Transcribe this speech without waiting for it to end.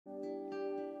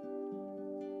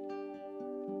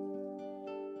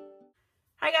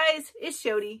Hi guys, it's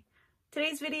Jody.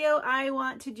 Today's video I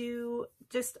want to do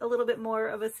just a little bit more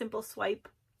of a simple swipe.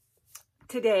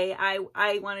 Today I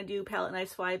want to do palette knife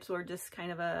swipes, or just kind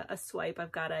of a swipe.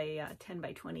 I've got a 10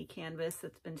 by 20 canvas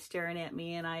that's been staring at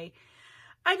me, and I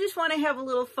just want to have a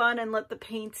little fun and let the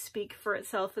paint speak for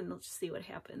itself, and let's see what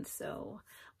happens. So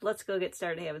let's go get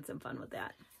started having some fun with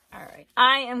that. All right,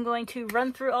 I am going to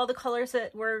run through all the colors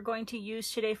that we're going to use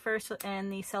today first,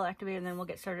 and the cell activator, and then we'll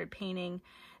get started painting.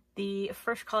 The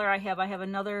first color I have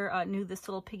another this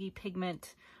little piggy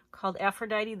pigment called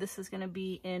Aphrodite. This is going to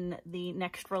be in the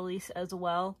next release as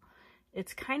well.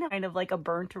 It's kind of like a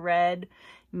burnt red,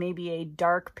 maybe a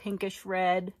dark pinkish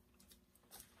red.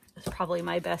 It's probably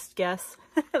my best guess.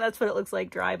 That's what it looks like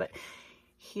dry, but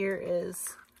here is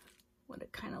what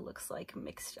it kind of looks like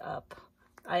mixed up.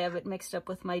 I have it mixed up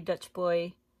with my Dutch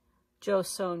boy Joe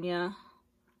Sonja,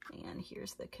 and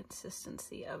here's the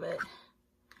consistency of it.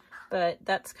 But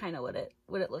that's kind of what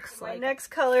it looks like. My next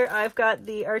color, I've got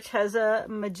the Arteza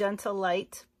Magenta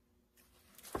Light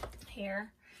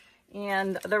here,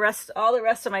 and all the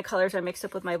rest of my colors are mixed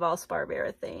up with my Valspar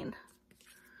Varathane.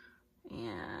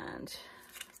 And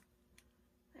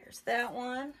there's that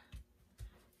one.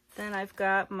 Then I've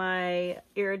got my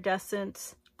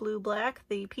Iridescent Blue Black,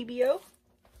 the PBO.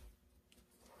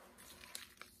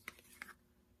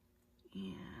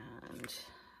 And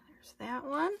there's that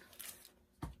one.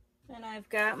 And I've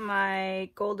got my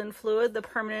Golden Fluid, the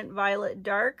Permanent Violet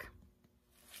Dark.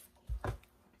 And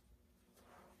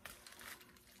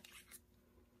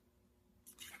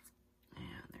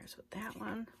there's what that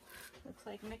one looks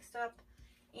like mixed up.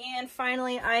 And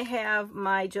finally, I have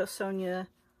my Joe Sonja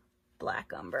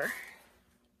Black Umber.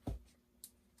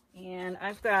 And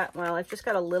I've just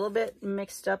got a little bit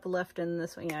mixed up left in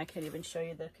this one. Yeah, I can't even show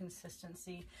you the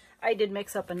consistency. I did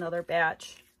mix up another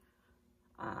batch.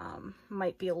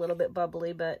 Might be a little bit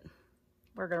bubbly, but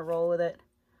we're gonna roll with it.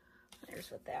 There's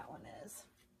what that one is.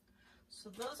 So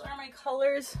those are my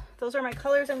colors. Those are my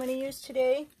colors I'm gonna use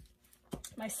today.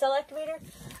 My cell activator,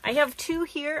 I have two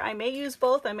here. I may use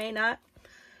both, I may not.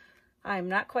 I'm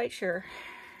not quite sure.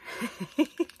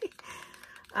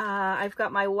 I've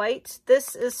got my white.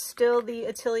 This is still the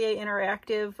Atelier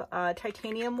Interactive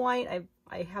titanium white.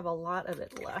 I have a lot of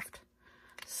it left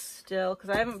still, because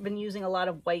I haven't been using a lot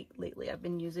of white lately. I've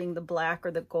been using the black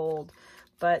or the gold.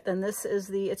 But then this is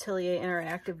the Atelier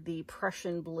Interactive, the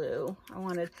Prussian blue. I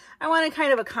wanted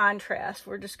kind of a contrast.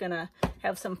 We're just gonna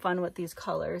have some fun with these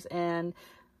colors. And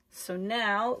so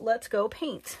now let's go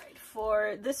paint.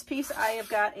 For this piece, I have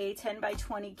got a 10 by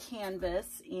 20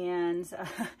 canvas, and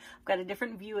I've got a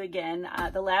different view again.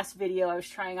 The last video, I was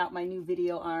trying out my new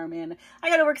video arm, and I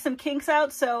got to work some kinks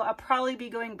out, so I'll probably be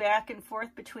going back and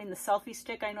forth between the selfie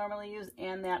stick I normally use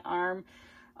and that arm,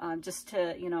 just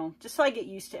to, just so I get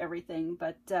used to everything.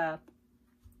 But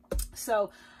so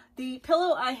the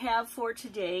pillow I have for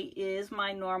today is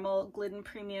my normal Glidden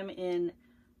Premium in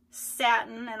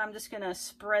Satin, and I'm just going to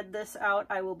spread this out.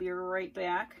 I will be right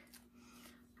back.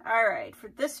 All right, for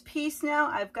this piece now,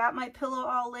 I've got my pillow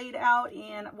all laid out,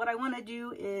 and what I want to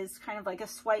do is kind of like a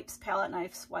swipes, palette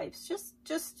knife swipes.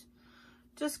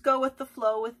 Just go with the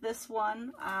flow with this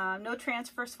one. No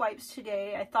transfer swipes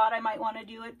today. I thought I might want to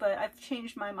do it, but I've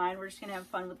changed my mind. We're just gonna have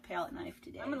fun with palette knife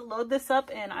today. I'm gonna load this up,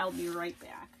 and I'll be right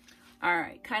back. All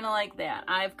right, kind of like that.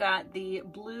 I've got the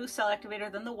blue cell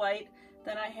activator, then the white,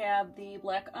 then I have the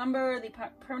black umber, the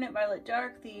permanent violet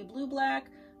dark, the blue black,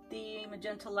 the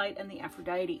magenta light, and the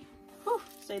Aphrodite. Whew,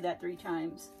 say that 3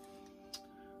 times.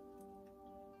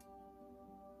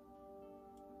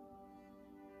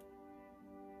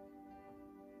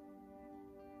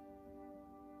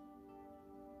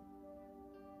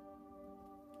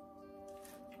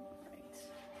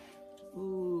 Right.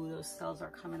 Ooh, those cells are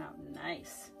coming out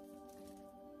nice.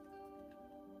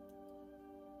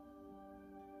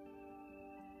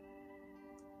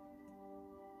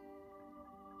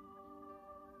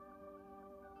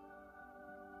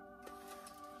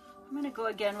 I'm going to go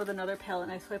again with another palette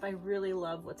knife swipe. I really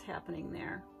love what's happening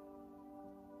there.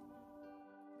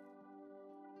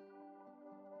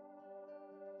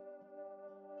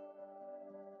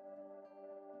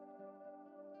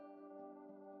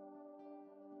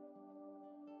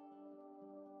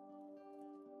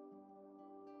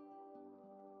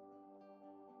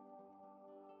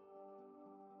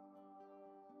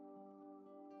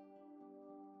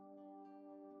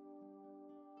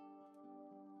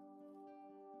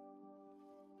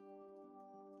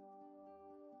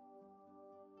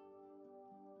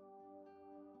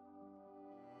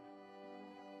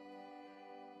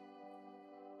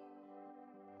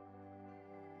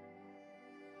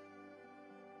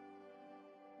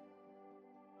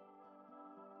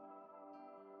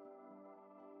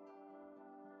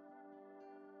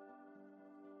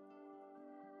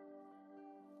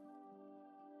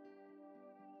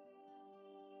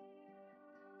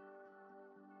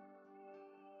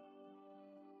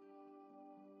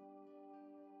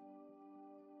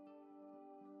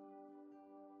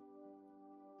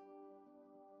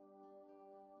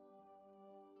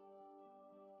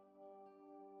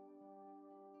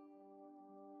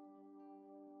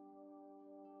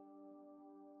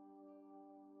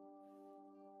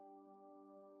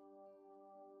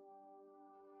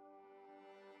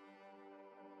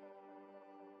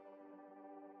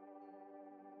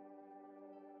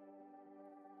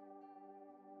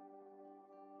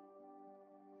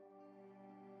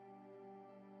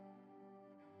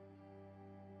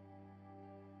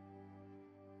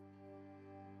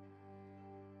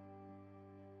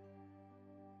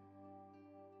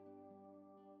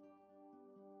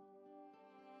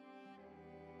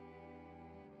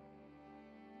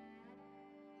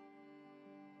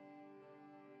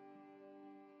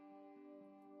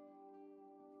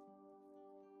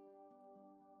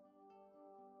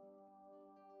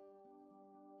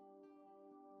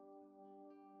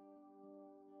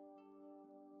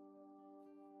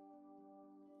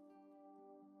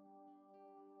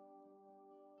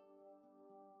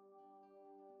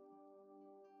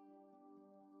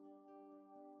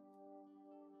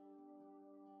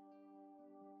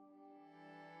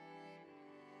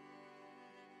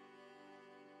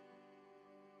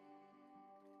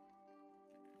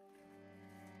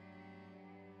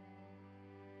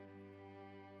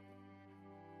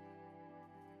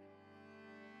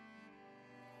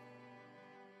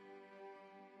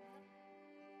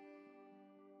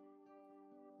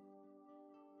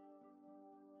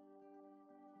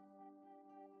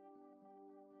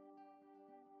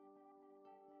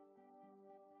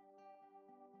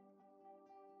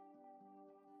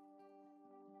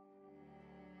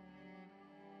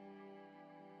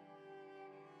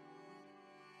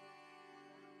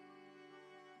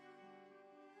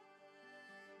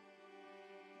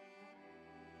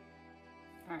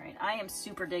 All right, I am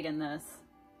super digging this.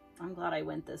 I'm glad I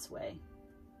went this way.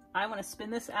 I want to spin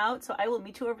this out, so I will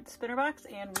meet you over at the spinner box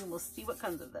and we will see what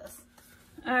comes of this.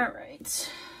 All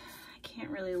right, I can't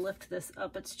really lift this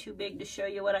up. It's too big to show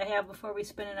you what I have before we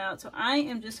spin it out. So I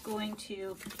am just going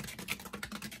to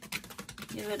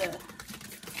give it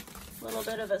a little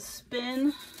bit of a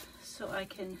spin so I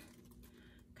can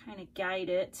kind of guide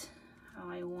it how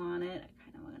I want it. I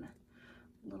kind of want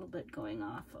a little bit going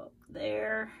off up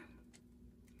there.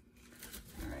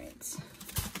 All right.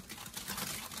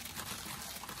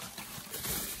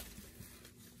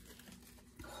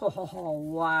 Oh,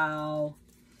 wow.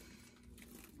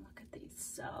 Look at these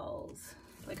cells.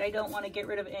 Like, I don't want to get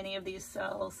rid of any of these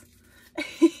cells.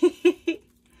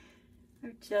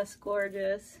 They're just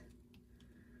gorgeous.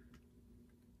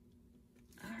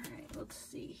 All right, let's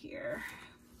see here.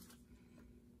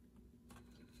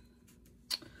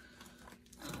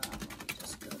 Let me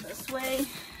just go this way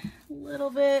a little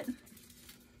bit.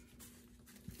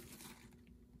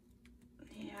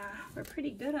 We're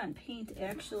pretty good on paint,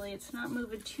 actually. It's not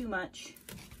moving too much.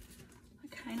 I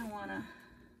kind of want to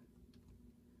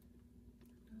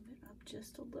move it up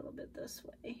just a little bit this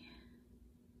way.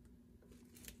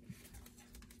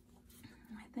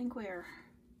 I think we're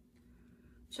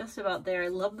just about there. I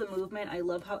love the movement. I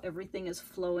love how everything is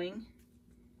flowing.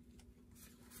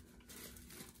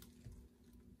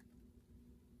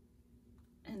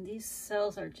 And these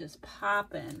cells are just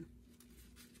popping.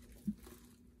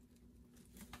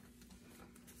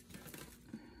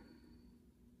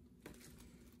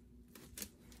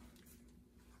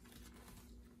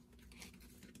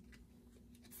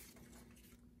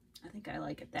 I think I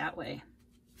like it that way.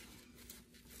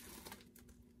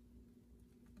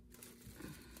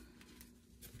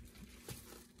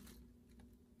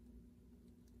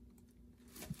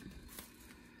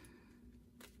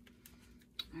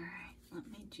 All right, let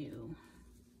me do,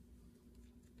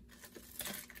 I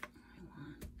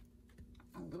want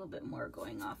a little bit more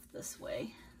going off this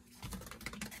way.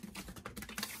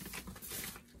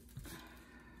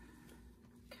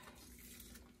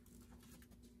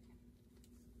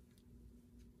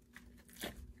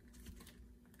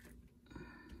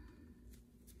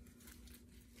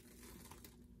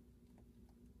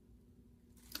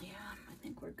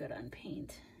 We're good on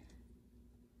paint.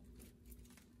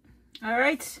 All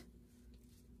right.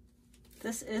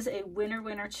 This is a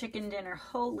winner chicken dinner.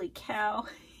 Holy cow.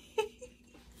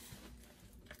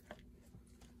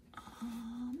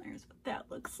 There's what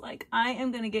that looks like. I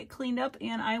am going to get cleaned up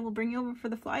and I will bring you over for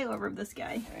the flyover of this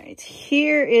guy. All right.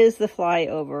 Here is the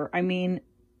flyover. I mean,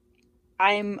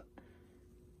 I'm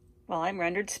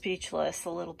rendered speechless a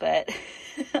little bit.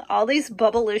 All these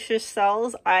Bubblicious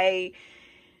cells, I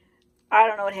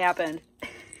don't know what happened.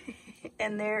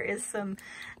 And there is some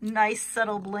nice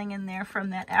subtle bling in there from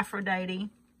that Aphrodite.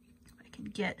 If I can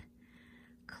get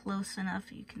close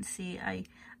enough, you can see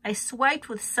I swiped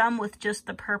with some with just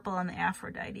the purple and the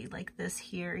Aphrodite, like this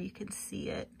here. You can see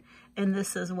it. And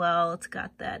this as well. It's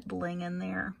got that bling in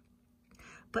there.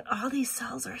 But all these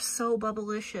cells are so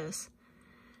Bubblicious.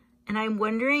 And I'm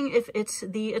wondering if it's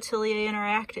the Atelier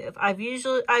Interactive. I've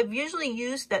usually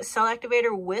used that cell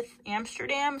activator with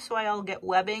Amsterdam, so I'll get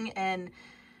webbing and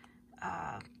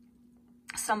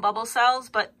some bubble cells.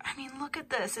 But I mean, look at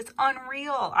this. It's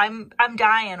unreal. I'm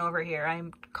dying over here.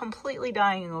 I'm completely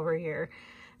dying over here.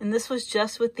 And this was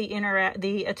just with the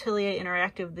Atelier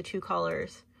Interactive, the 2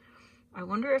 colors. I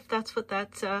wonder if that's what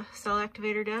that cell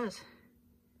activator does.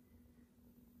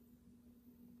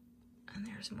 And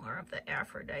there's more of the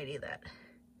Aphrodite that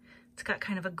it's got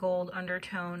kind of a gold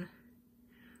undertone.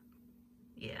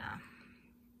 Yeah.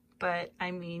 But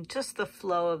I mean, just the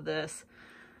flow of this.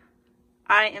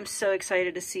 I am so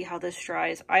excited to see how this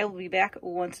dries. I will be back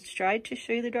once it's dried to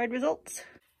show you the dried results.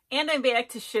 And I'm back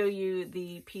to show you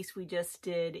the piece we just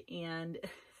did. And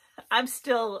I'm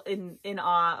still in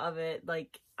awe of it.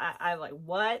 Like, I'm like,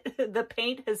 what? The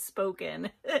paint has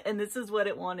spoken. And this is what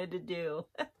it wanted to do.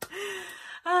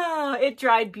 Oh, it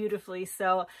dried beautifully.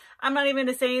 So I'm not even going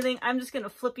to say anything. I'm just going to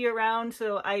flip you around.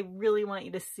 So I really want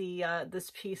you to see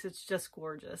this piece. It's just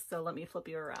gorgeous. So let me flip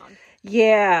you around.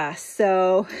 Yeah,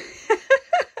 so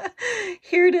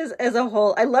here it is as a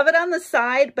whole. I love it on the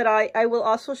side, but I will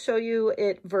also show you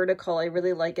it vertical. I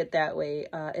really like it that way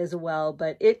as well.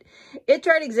 But it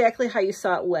dried exactly how you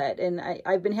saw it wet. And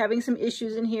I've been having some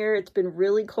issues in here. It's been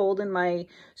really cold in my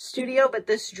studio, but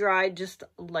this dried just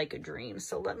like a dream.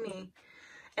 So let me...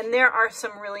 And there are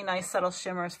some really nice subtle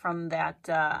shimmers from that,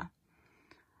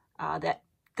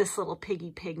 this little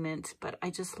piggy pigment, but I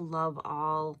just love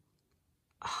all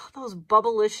those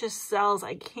Bubblicious cells.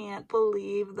 I can't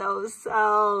believe those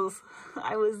cells.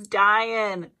 I was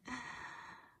dying.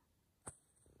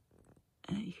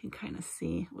 you can kind of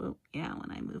see, well, yeah,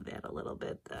 when I move that a little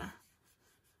bit,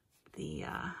 the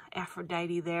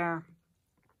Aphrodite there.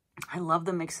 I love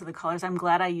the mix of the colors. I'm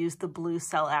glad I used the blue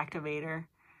cell activator.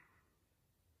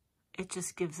 It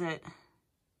just gives it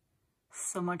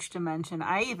so much dimension.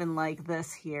 I even like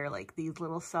this here, like these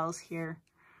little cells here,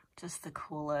 just the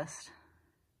coolest.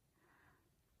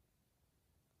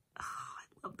 Oh,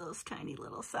 I love those tiny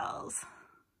little cells.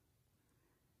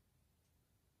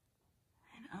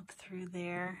 And up through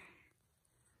there.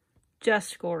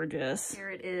 Just gorgeous.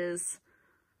 Here it is.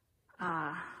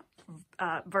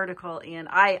 Vertical, and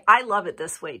I love it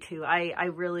this way too. I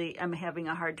really am having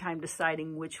a hard time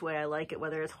deciding which way I like it,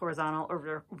 whether it's horizontal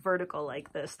or vertical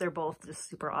like this. They're both just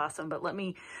super awesome. But let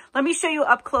me show you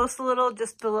up close a little,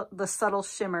 just the subtle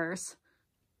shimmers.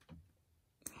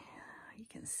 You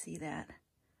can see that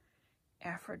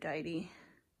Aphrodite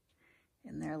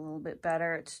in there a little bit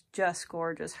better. It's just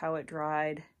gorgeous how it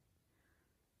dried.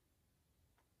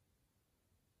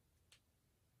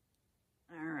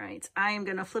 All right, I am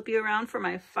going to flip you around for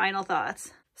my final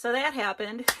thoughts. So that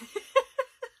happened.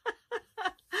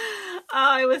 Oh,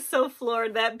 I was so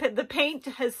floored that the paint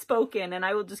has spoken, and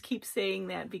I will just keep saying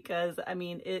that because, I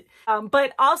mean, it,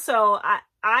 but also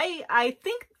I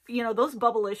think, you know, those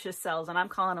Bubblicious cells, and I'm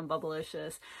calling them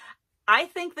Bubblicious, I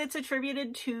think that's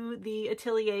attributed to the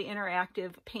Atelier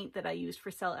Interactive paint that I used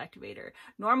for Cell Activator.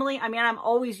 Normally, I mean, I'm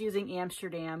always using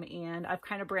Amsterdam, and I've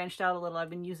kind of branched out a little. I've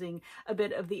been using a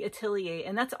bit of the Atelier,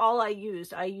 and that's all I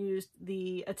used. I used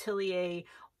the Atelier,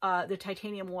 the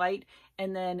titanium white,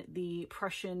 and then the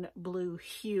Prussian blue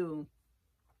hue.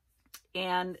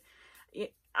 And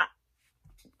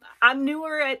I'm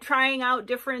newer at trying out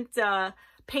different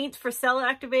paints for cell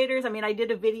activators. I mean, I did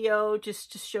a video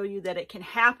just to show you that it can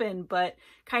happen, but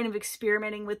kind of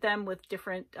experimenting with them with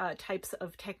different types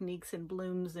of techniques and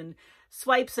blooms and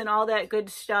swipes and all that good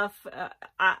stuff.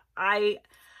 I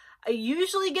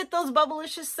usually get those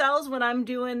Bubblicious cells when I'm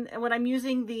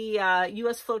using the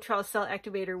US Floetrol cell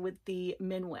activator with the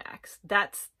Minwax.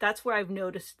 That's where I've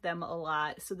noticed them a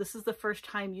lot. So this is the first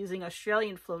time using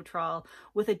Australian Floetrol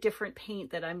with a different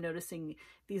paint that I'm noticing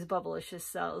these Bubblicious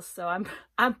cells. So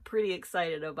I'm pretty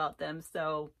excited about them.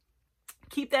 So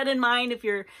keep that in mind if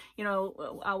you're, you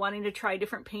know, wanting to try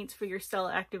different paints for your cell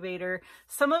activator.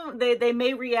 Some of them, they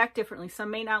may react differently.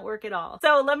 Some may not work at all.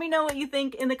 So let me know what you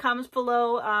think in the comments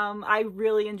below. I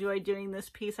really enjoyed doing this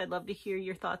piece. I'd love to hear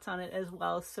your thoughts on it as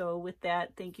well. So with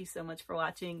that, thank you so much for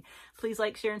watching. Please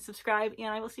like, share, and subscribe, and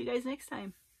I will see you guys next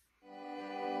time.